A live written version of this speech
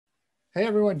Hey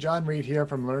everyone, John Reed here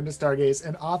from Learn to Stargaze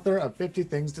and author of 50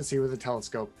 Things to See with a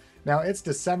Telescope. Now it's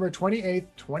December 28th,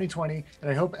 2020,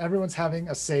 and I hope everyone's having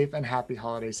a safe and happy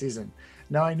holiday season.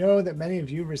 Now I know that many of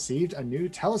you received a new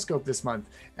telescope this month,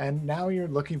 and now you're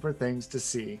looking for things to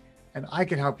see, and I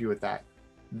can help you with that.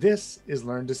 This is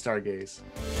Learn to Stargaze.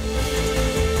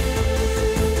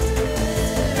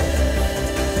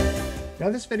 Now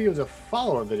this video is a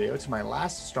follow-up video to my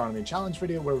last astronomy challenge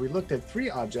video where we looked at 3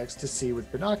 objects to see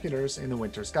with binoculars in the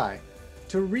winter sky.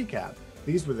 To recap,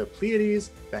 these were the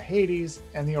Pleiades, the Hyades,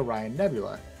 and the Orion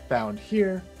Nebula, found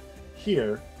here,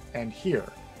 here, and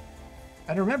here.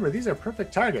 And remember, these are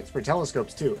perfect targets for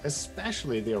telescopes too,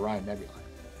 especially the Orion Nebula.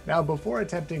 Now before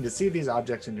attempting to see these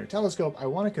objects in your telescope, I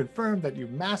want to confirm that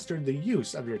you've mastered the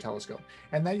use of your telescope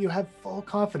and that you have full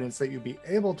confidence that you'll be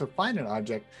able to find an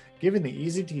object given the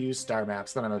easy-to-use star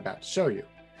maps that I'm about to show you.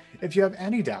 If you have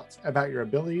any doubts about your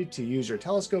ability to use your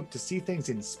telescope to see things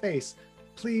in space,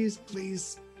 please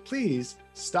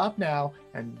stop now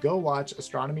and go watch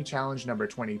Astronomy Challenge number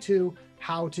 22,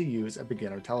 How to Use a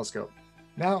Beginner Telescope.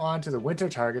 Now on to the winter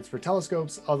targets for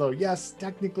telescopes, although yes,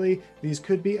 technically these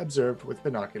could be observed with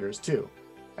binoculars too.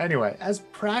 Anyway, as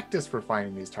practice for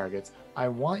finding these targets, I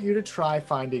want you to try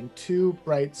finding 2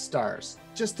 bright stars,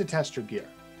 just to test your gear.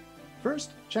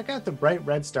 First, check out the bright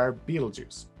red star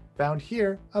Betelgeuse, found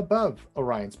here above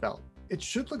Orion's belt. It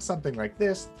should look something like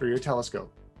this through your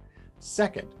telescope.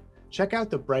 Second, check out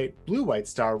the bright blue-white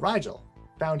star Rigel,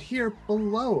 found here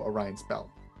below Orion's belt.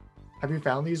 Have you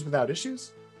found these without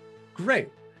issues? Great!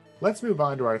 Let's move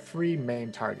on to our 3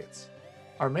 main targets.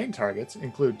 Our main targets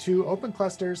include 2 open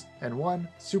clusters and 1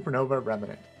 supernova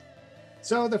remnant.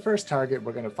 So the first target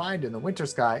we're going to find in the winter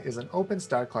sky is an open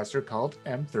star cluster called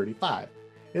M35.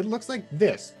 It looks like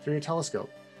this through your telescope.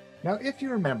 Now if you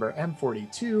remember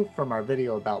M42 from our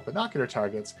video about binocular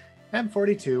targets,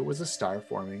 M42 was a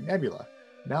star-forming nebula.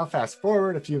 Now fast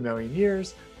forward a few million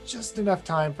years, just enough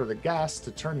time for the gas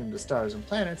to turn into stars and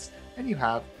planets, and you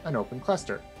have an open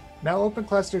cluster. Now open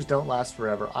clusters don't last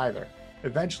forever either.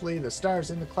 Eventually, the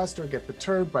stars in the cluster get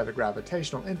perturbed by the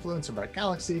gravitational influence of our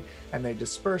galaxy, and they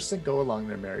disperse and go along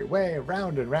their merry way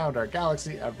around and round our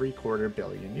galaxy every 250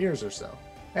 million years or so.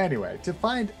 Anyway, to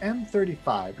find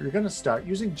M35, you're going to start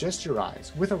using just your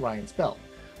eyes with Orion's belt.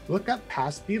 Look up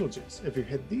past Betelgeuse. If you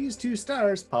hit these 2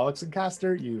 stars, Pollux and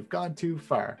Castor, you've gone too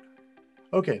far.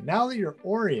 Okay, now that you're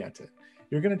oriented,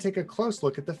 you're going to take a close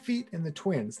look at the feet in the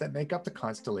twins that make up the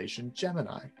constellation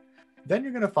Gemini. Then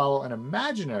you're going to follow an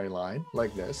imaginary line,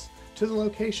 like this, to the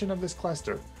location of this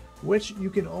cluster, which you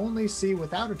can only see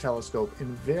without a telescope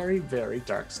in very, very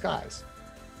dark skies.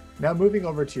 Now moving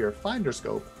over to your finder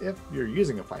scope, if you're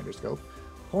using a finder scope,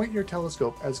 point your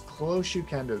telescope as close you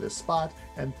can to this spot,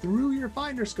 and through your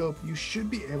finder scope you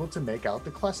should be able to make out the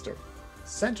cluster.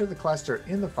 Center the cluster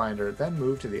in the finder, then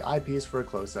move to the eyepiece for a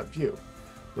close-up view.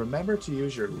 Remember to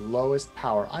use your lowest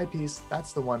power eyepiece,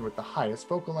 that's the one with the highest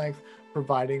focal length,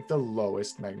 providing the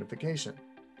lowest magnification.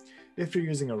 If you're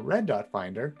using a red dot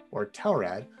finder, or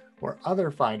TELRAD, or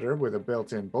other finder with a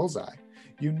built-in bullseye,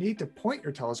 you need to point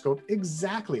your telescope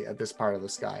exactly at this part of the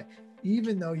sky,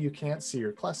 even though you can't see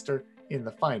your cluster in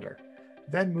the finder.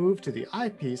 Then move to the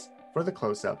eyepiece for the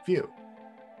close-up view.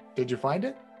 Did you find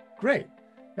it? Great!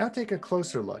 Now take a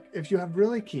closer look. If you have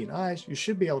really keen eyes, you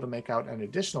should be able to make out an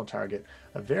additional target,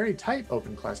 a very tight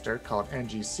open cluster called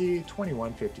NGC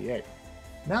 2158.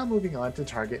 Now moving on to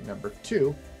target number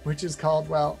 2, which is called,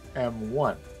 well,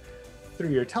 M1. Through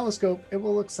your telescope, it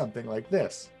will look something like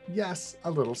this. Yes,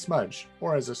 a little smudge,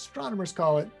 or as astronomers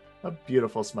call it, a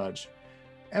beautiful smudge.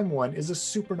 M1 is a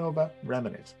supernova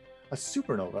remnant. A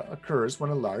supernova occurs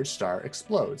when a large star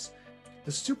explodes.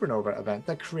 The supernova event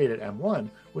that created M1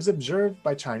 was observed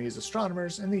by Chinese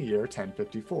astronomers in the year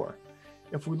 1054.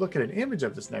 If we look at an image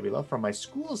of this nebula from my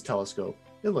school's telescope,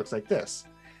 it looks like this.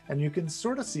 And you can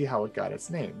sort of see how it got its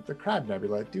name, the Crab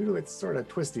Nebula, due to its sort of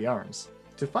twisty arms.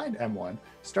 To find M1,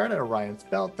 start at Orion's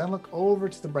belt, then look over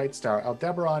to the bright star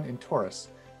Aldebaran in Taurus.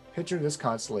 Picture this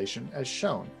constellation as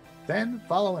shown. Then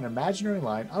follow an imaginary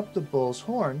line up the bull's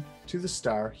horn to the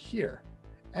star here.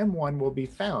 M1 will be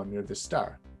found near this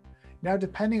star. Now,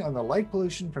 depending on the light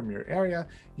pollution from your area,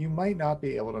 you might not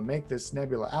be able to make this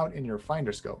nebula out in your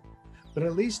finder scope, but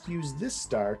at least use this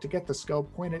star to get the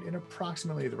scope pointed in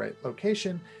approximately the right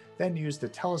location, then use the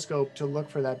telescope to look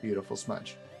for that beautiful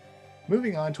smudge.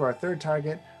 Moving on to our third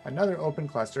target, another open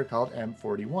cluster called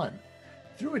M41.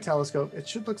 Through a telescope, it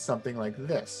should look something like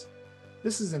this.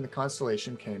 This is in the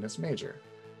constellation Canis Major.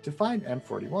 To find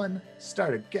M41,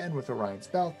 start again with Orion's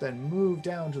belt, then move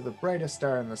down to the brightest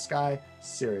star in the sky,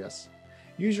 Sirius.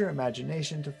 Use your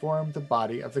imagination to form the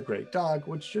body of the great dog,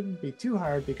 which shouldn't be too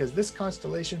hard because this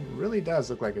constellation really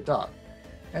does look like a dog.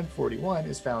 M41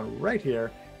 is found right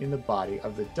here in the body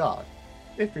of the dog.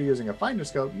 If you're using a finder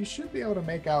scope, you should be able to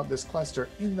make out this cluster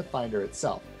in the finder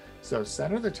itself. So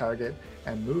center the target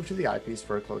and move to the eyepiece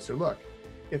for a closer look.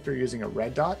 If you're using a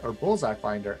red dot or bullseye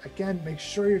finder, again, make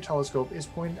sure your telescope is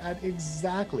pointed at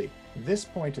exactly this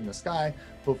point in the sky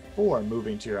before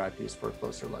moving to your eyepiece for a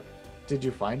closer look. Did you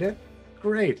find it?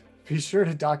 Great! Be sure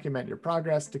to document your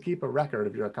progress to keep a record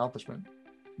of your accomplishment.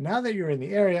 Now that you're in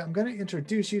the area, I'm going to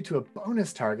introduce you to a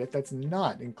bonus target that's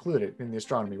not included in the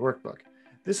astronomy workbook.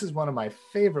 This is one of my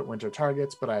favorite winter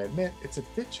targets, but I admit it's a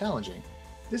bit challenging.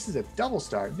 This is a double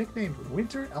star nicknamed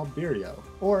Winter Albirio,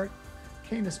 or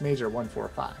Canis Major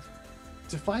 145.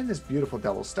 To find this beautiful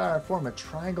double star, form a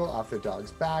triangle off the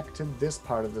dog's back to this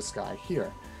part of the sky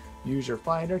here. Use your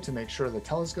finder to make sure the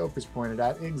telescope is pointed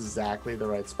at exactly the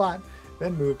right spot,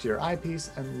 then move to your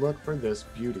eyepiece and look for this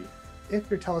beauty. If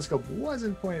your telescope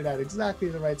wasn't pointed at exactly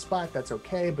the right spot, that's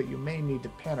okay, but you may need to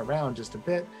pan around just a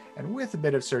bit, and with a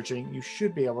bit of searching, you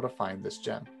should be able to find this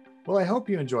gem. Well, I hope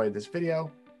you enjoyed this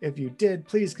video. If you did,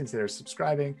 please consider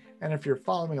subscribing, and if you're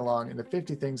following along in the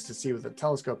 50 Things to See with the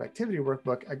Telescope Activity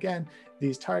Workbook, again,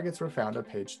 these targets were found on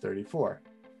page 34.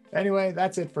 Anyway,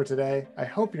 that's it for today. I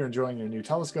hope you're enjoying your new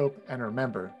telescope, and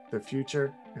remember, the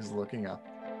future is looking up.